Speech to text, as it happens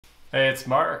Hey, it's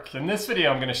Mark. In this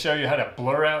video, I'm going to show you how to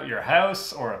blur out your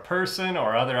house or a person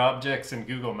or other objects in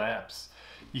Google Maps.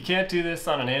 You can't do this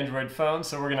on an Android phone,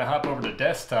 so we're going to hop over to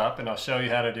desktop and I'll show you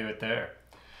how to do it there.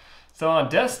 So on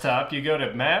desktop, you go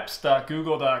to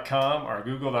maps.google.com or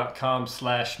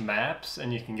google.com/maps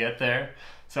and you can get there.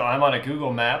 So I'm on a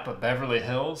Google map of Beverly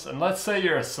Hills, and let's say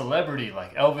you're a celebrity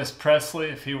like Elvis Presley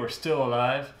if he were still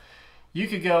alive. You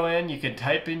could go in, you could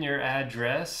type in your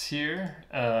address here.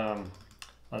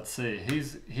 Let's see,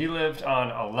 he lived on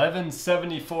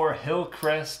 1174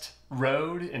 Hillcrest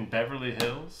Road in Beverly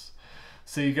Hills.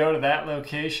 So you go to that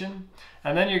location,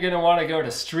 and then you're going to want to go to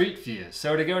Street View.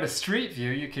 So to go to Street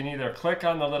View, you can either click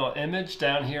on the little image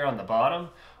down here on the bottom,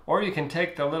 or you can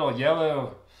take the little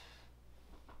yellow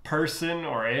person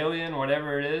or alien,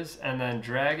 whatever it is, and then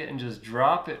drag it and just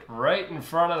drop it right in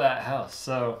front of that house.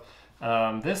 So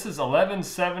this is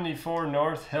 1174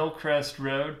 North Hillcrest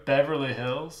Road, Beverly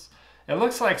Hills. It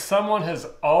looks like someone has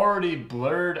already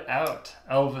blurred out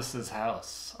Elvis's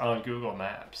house on Google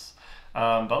Maps.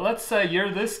 But let's say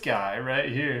you're this guy right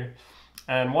here,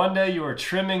 and one day you were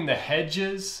trimming the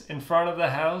hedges in front of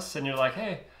the house, and you're like,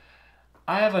 hey,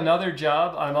 I have another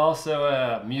job. I'm also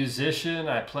a musician.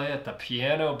 I play at the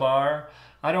piano bar.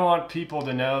 I don't want people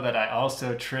to know that I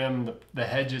also trim the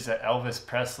hedges at Elvis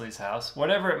Presley's house,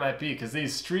 whatever it might be, because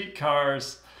these street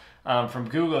cars from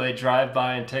Google, they drive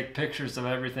by and take pictures of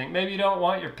everything. Maybe you don't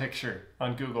want your picture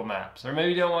on Google Maps, or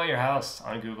maybe you don't want your house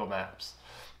on Google Maps.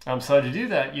 So to do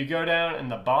that, you go down in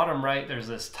the bottom right, there's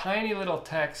this tiny little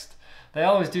text. They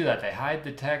always do that. They hide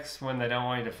the text when they don't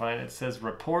want you to find it. It says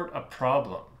report a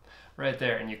problem right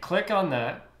there, and you click on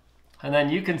that, and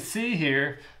then you can see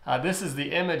here, this is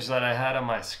the image that I had on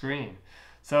my screen.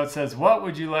 So it says, what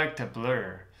would you like to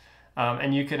blur?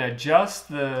 And you can adjust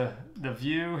the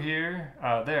view here,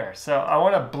 there. So I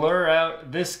want to blur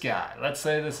out this guy. Let's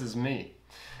say this is me.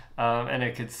 And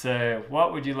it could say,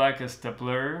 what would you like us to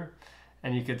blur?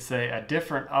 And you could say a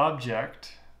different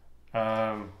object.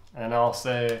 And I'll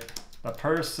say the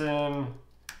person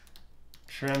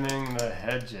trimming the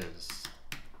hedges.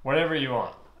 Whatever you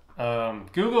want.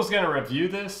 Google's going to review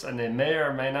this, and they may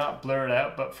or may not blur it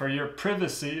out. But for your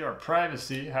privacy or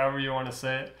privacy, however you want to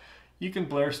say it, you can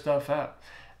blur stuff out.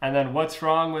 And then what's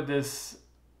wrong with this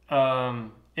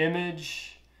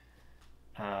image?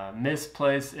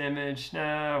 Misplaced image?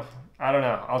 No, I don't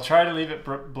know. I'll try to leave it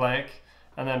blank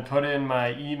and then put in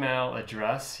my email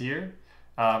address here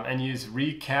and use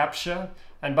reCAPTCHA.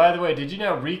 And by the way, did you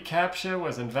know reCAPTCHA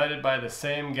was invented by the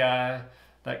same guy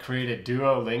that created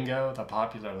Duolingo, the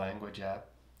popular language app?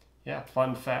 Yeah,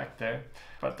 fun fact there.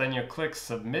 But then you click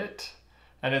submit.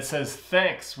 And it says,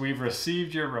 thanks, we've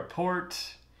received your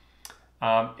report.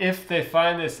 If they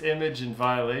find this image in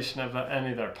violation of any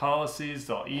of their policies,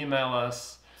 they'll email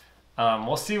us.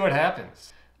 We'll see what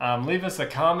happens. Leave us a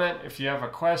comment if you have a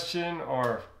question,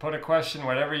 or put a question,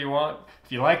 whatever you want.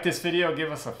 If you like this video,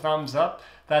 give us a thumbs up.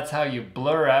 That's how you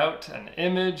blur out an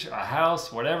image, a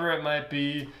house, whatever it might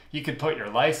be. You could put your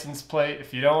license plate.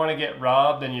 If you don't want to get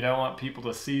robbed and you don't want people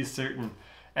to see certain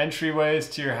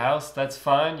entryways to your house, that's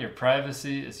fine. Your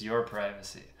privacy is your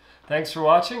privacy. Thanks for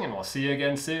watching, and we'll see you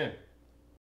again soon.